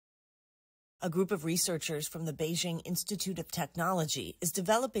A group of researchers from the Beijing Institute of Technology is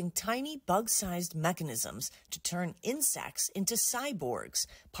developing tiny bug-sized mechanisms to turn insects into cyborgs,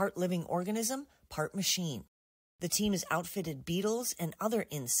 part living organism, part machine. The team has outfitted beetles and other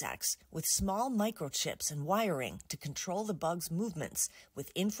insects with small microchips and wiring to control the bug's movements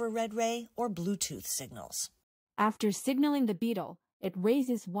with infrared ray or Bluetooth signals. After signaling the beetle, it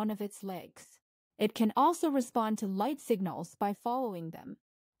raises one of its legs. It can also respond to light signals by following them.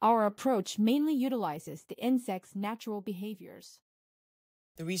 Our approach mainly utilizes the insect's natural behaviors.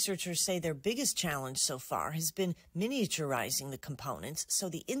 The researchers say their biggest challenge so far has been miniaturizing the components so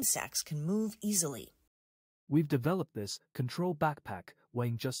the insects can move easily. We've developed this control backpack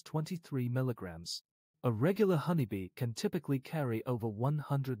weighing just 23 milligrams. A regular honeybee can typically carry over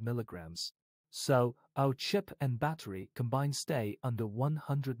 100 milligrams. So, our chip and battery combined stay under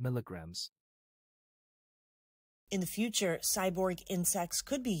 100 milligrams. In the future, cyborg insects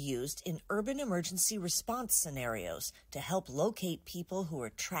could be used in urban emergency response scenarios to help locate people who are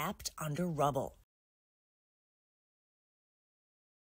trapped under rubble.